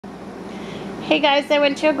Hey guys, I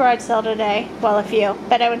went to a garage sale today. Well, a few,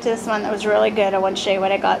 but I went to this one that was really good. I want to show you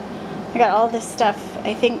what I got. I got all this stuff,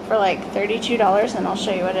 I think for like $32, and I'll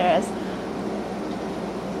show you what it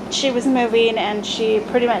is. She was moving and she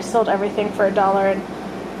pretty much sold everything for $1,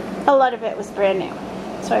 and a lot of it was brand new.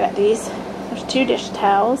 So I got these. There's 2 dish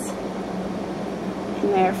towels,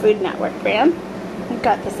 and they're Food Network brand. I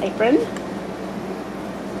got this apron.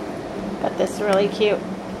 Got this really cute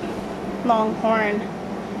Longhorn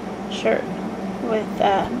shirt with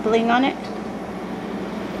bling on it.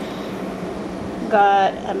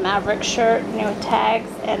 Got a Maverick shirt, new with tags,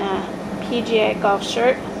 and a PGA golf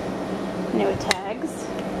shirt, new with tags.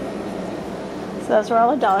 So those were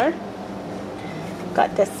all $1.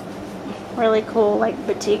 Got this really cool like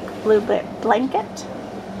boutique blue blanket,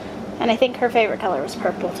 and I think her favorite color was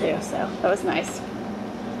purple too, so that was nice.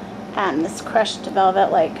 And this crushed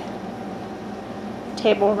velvet like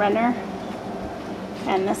table runner,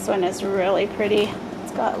 and this one is really pretty.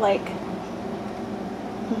 It's got like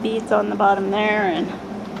beads on the bottom there and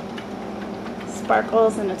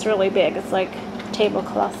sparkles, and it's really big. It's like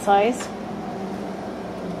tablecloth size.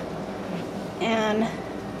 And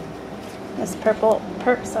this purple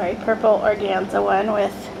organza one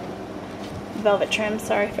with velvet trim.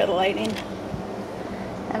 Sorry for the lighting.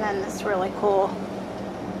 And then this really cool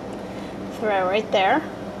throw right there.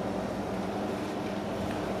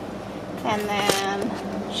 And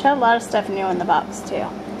then she had a lot of stuff new in the box too.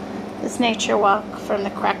 This Nature Walk from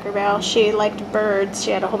the Cracker Barrel. She liked birds.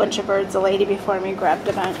 She had a whole bunch of birds. The lady before me grabbed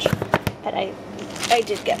a bunch, but I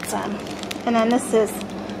did get some. And then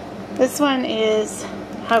this one is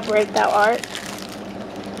How Great Thou Art,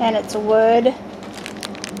 and it's wood,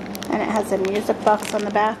 and it has a music box on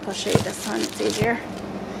the back. I'll show you this one, it's easier.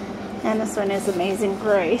 And this one is Amazing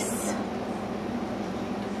Grace,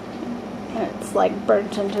 and it's like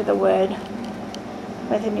burnt into the wood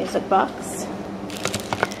with a music box.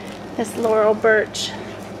 This Laurel Birch,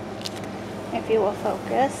 if you will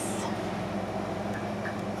focus.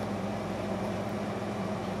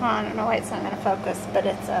 Oh, I don't know why it's not going to focus, but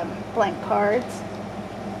it's blank cards.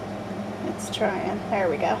 It's trying. There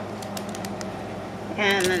we go.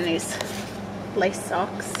 And then these lace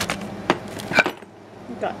socks.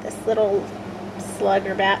 We've got this little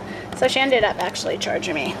slugger bat. So she ended up actually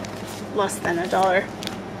charging me less than $1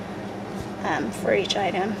 for each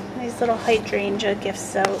item. These little hydrangea gift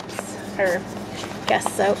soaps, or guest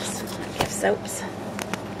soaps, gift soaps.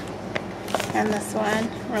 And this one,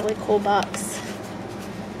 really cool box.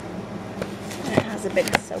 And it has a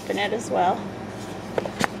big soap in it as well.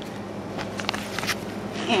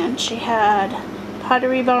 And she had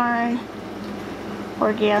Pottery Barn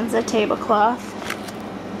organza tablecloth,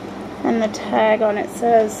 and the tag on it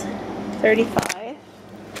says $35,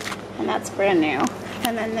 and that's brand new.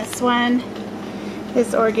 And then this one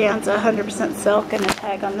is organza 100% silk, and the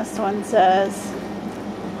tag on this one says,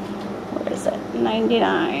 what is it,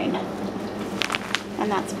 $99,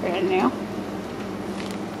 and that's brand new.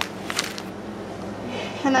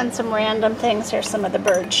 And then some random things. Here's some of the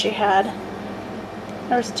birds she had.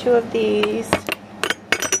 There's 2 of these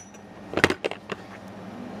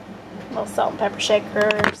little salt and pepper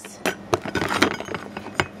shakers.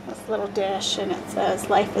 This little dish, and it says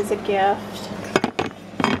life is a gift.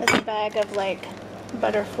 There's a bag of like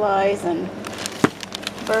butterflies and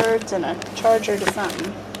birds and a charger to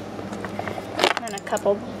something. And a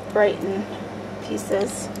couple Brighton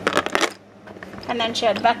pieces. And then she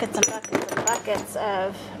had buckets and buckets and buckets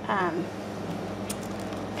of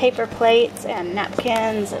paper plates and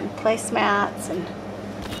napkins and placemats, and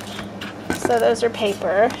so those are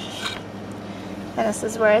paper. And this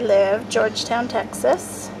is where I live, Georgetown,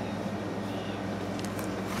 Texas.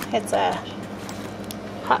 It's a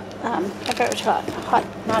hot, I forgot which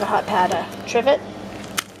not a hot pad, a trivet.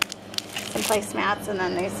 Some placemats, and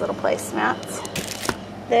then these little placemats.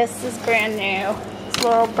 This is brand new. It's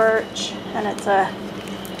Laurel Birch, and it's a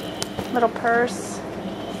little purse,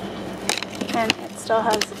 and it still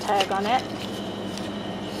has a tag on it.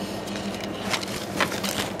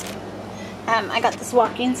 I got this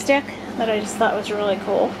walking stick that I just thought was really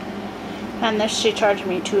cool, and this she charged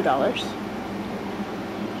me $2.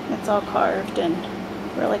 It's all carved and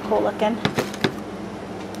really cool looking.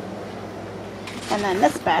 And then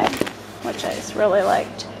this bag, which I just really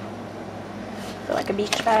liked, for like a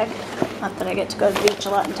beach bag. Not that I get to go to the beach a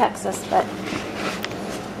lot in Texas, but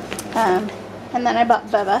and then I bought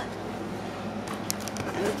Bubba.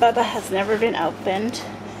 And Bubba has never been opened,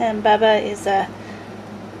 and Bubba is a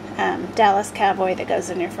Dallas Cowboy that goes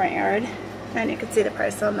in your front yard, and you can see the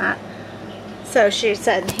price on that. So she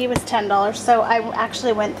said he was $10. So I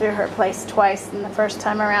actually went through her place twice, and the first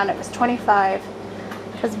time around it was $25,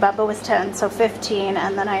 because Bubba was 10, so 15.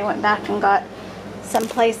 And then I went back and got some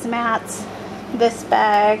placemats, this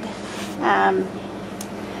bag,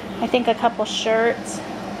 I think a couple shirts,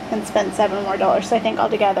 and spent $7 more. So I think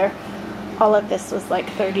altogether all of this was like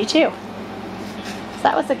 $32. So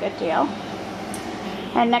that was a good deal.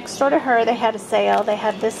 And next door to her, they had a sale. They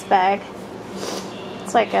had this bag.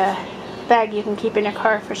 It's like a bag you can keep in your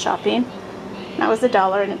car for shopping. That was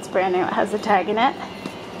 $1, and it's brand new. It has a tag in it.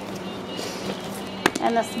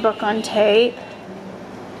 And this book on tape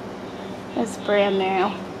is brand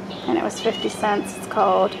new, and it was 50 cents. It's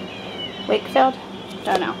called Wakefield.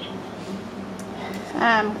 Don't know.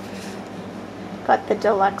 Got the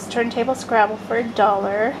deluxe turntable Scrabble for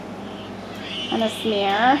 $1, and this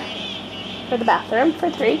mirror for the bathroom for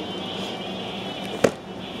 $3.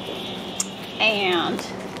 And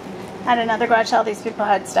at another garage sale, these people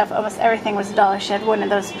had stuff. Almost everything was $1. She had one of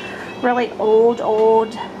those really old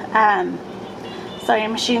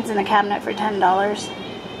sewing machines in the cabinet for $10.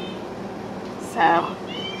 So,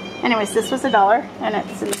 anyways, this was $1, and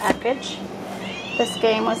it's in the package. This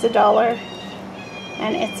game was $1,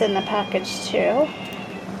 and it's in the package too.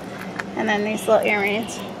 And then these little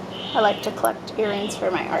earrings. I like to collect earrings for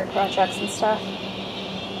my art projects and stuff.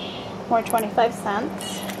 More 25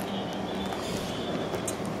 cents.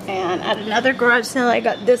 And at another garage sale, I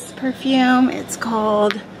got this perfume. It's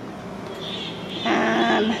called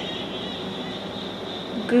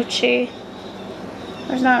Gucci.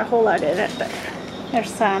 There's not a whole lot in it, but there's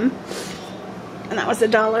some. And that was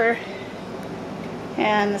 $1.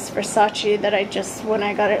 And this Versace that I just, when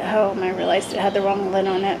I got it home, I realized it had the wrong lid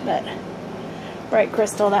on it, but Bright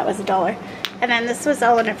Crystal, that was $1. And then this was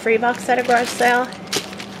all in a free box at a garage sale.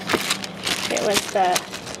 It was the,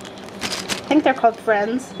 I think they're called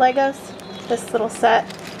Friends Legos. This little set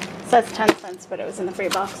says 10 cents, but it was in the free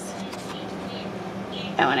box.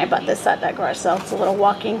 And when I bought this at that garage sale, it's a little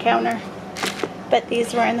walking counter. But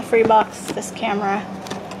these were in the free box, this camera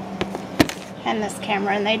and this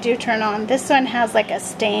camera, and they do turn on. This one has like a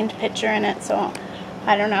stained picture in it, so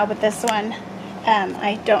I don't know, but this one,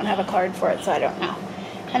 I don't have a card for it, so I don't know.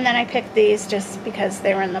 And then I picked these just because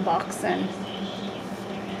they were in the box, and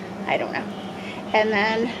I don't know. And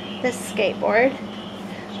then this skateboard,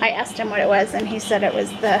 I asked him what it was, and he said it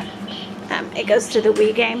was the, it goes to the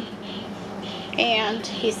Wii game. And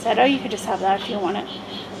he said, oh, you could just have that if you want it.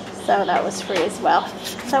 So that was free as well.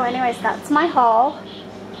 So anyways, that's my haul.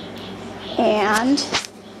 And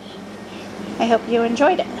I hope you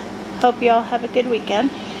enjoyed it. Hope you all have a good weekend.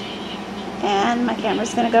 And my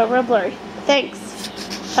camera's going to go real blurry. Thanks.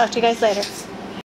 Talk to you guys later.